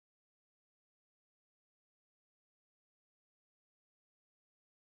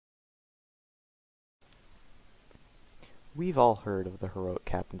We've all heard of the heroic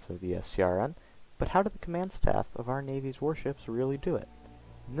captains of the SCRN, but how do the command staff of our Navy's warships really do it?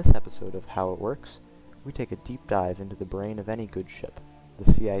 In this episode of How It Works, we take a deep dive into the brain of any good ship,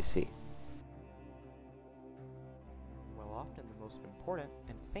 the CIC. While often the most important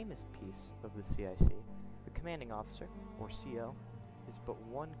and famous piece of the CIC, the commanding officer, or CO, is but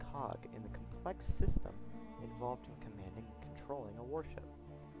one cog in the complex system involved in commanding and controlling a warship.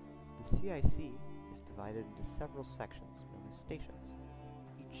 The CIC is divided into several sections known as stations.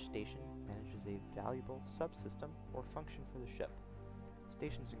 Each station manages a valuable subsystem or function for the ship.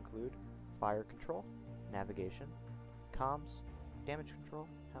 Stations include fire control, navigation, comms, damage control,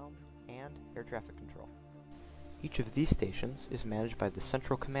 helm, and air traffic control. Each of these stations is managed by the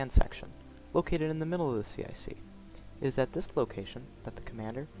Central Command Section, located in the middle of the CIC. It is at this location that the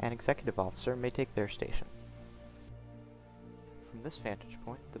commander and executive officer may take their station. From this vantage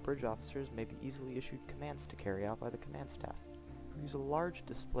point, the bridge officers may be easily issued commands to carry out by the command staff, who use a large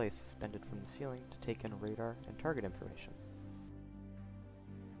display suspended from the ceiling to take in radar and target information.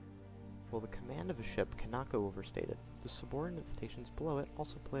 While the command of a ship cannot go overstated, the subordinate stations below it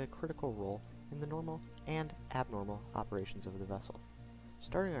also play a critical role in the normal and abnormal operations of the vessel.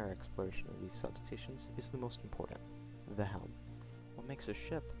 Starting our exploration of these substations is the most important, the helm. What makes a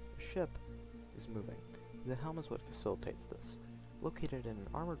ship is moving. The helm is what facilitates this. Located in an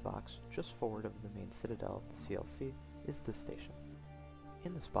armored box just forward of the main citadel of the CLC is this station.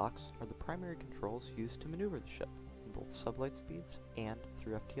 In this box are the primary controls used to maneuver the ship, in both sublight speeds and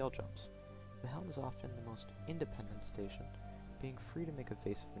through FTL jumps. The helm is often the most independent station, being free to make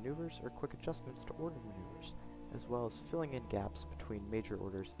evasive maneuvers or quick adjustments to ordered maneuvers, as well as filling in gaps between major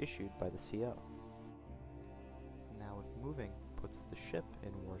orders issued by the CO. Now if moving puts the ship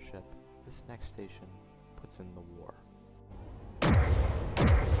in warship, this next station puts in the war.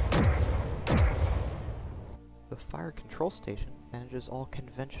 The fire control station manages all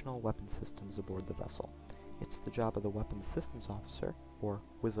conventional weapon systems aboard the vessel. It's the job of the weapons systems officer, or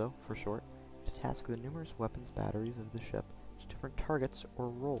WISO for short, to task the numerous weapons batteries of the ship to different targets or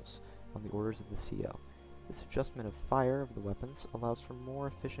roles on the orders of the CO. This adjustment of fire of the weapons allows for more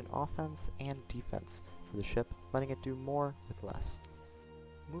efficient offense and defense for the ship, letting it do more with less.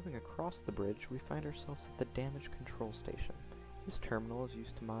 Moving across the bridge, we find ourselves at the damage control station. This terminal is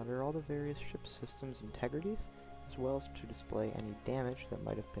used to monitor all the various ship systems' integrities, as well as to display any damage that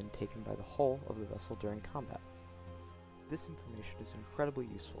might have been taken by the hull of the vessel during combat. This information is incredibly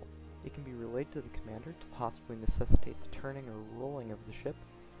useful. It can be relayed to the commander to possibly necessitate the turning or rolling of the ship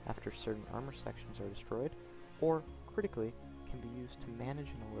after certain armor sections are destroyed, or, critically, can be used to manage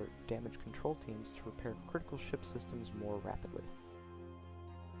and alert damage control teams to repair critical ship systems more rapidly.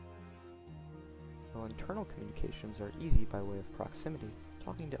 While internal communications are easy by way of proximity,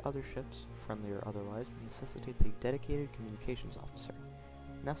 talking to other ships, friendly or otherwise, necessitates a dedicated communications officer.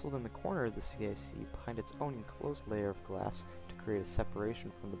 Nestled in the corner of the CIC behind its own enclosed layer of glass to create a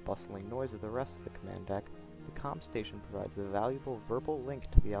separation from the bustling noise of the rest of the command deck, the comm station provides a valuable verbal link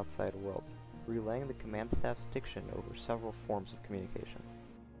to the outside world, relaying the command staff's diction over several forms of communication.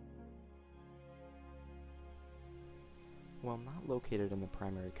 While not located in the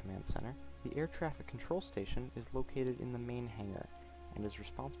primary command center, the air traffic control station is located in the main hangar and is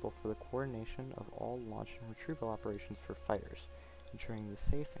responsible for the coordination of all launch and retrieval operations for fighters, ensuring the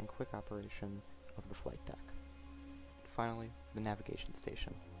safe and quick operation of the flight deck. And finally, the navigation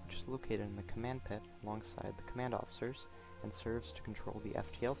station, which is located in the command pit alongside the command officers and serves to control the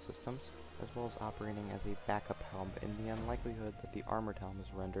FTL systems, as well as operating as a backup helm in the unlikelihood that the armored helm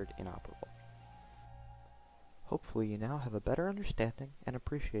is rendered inoperable. Hopefully you now have a better understanding and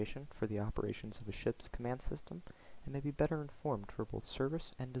appreciation for the operations of a ship's command system, and may be better informed for both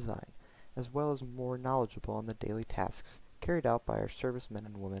service and design, as well as more knowledgeable on the daily tasks carried out by our servicemen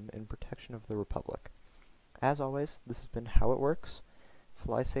and women in protection of the Republic. As always, this has been How It Works.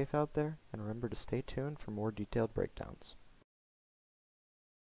 Fly safe out there, and remember to stay tuned for more detailed breakdowns.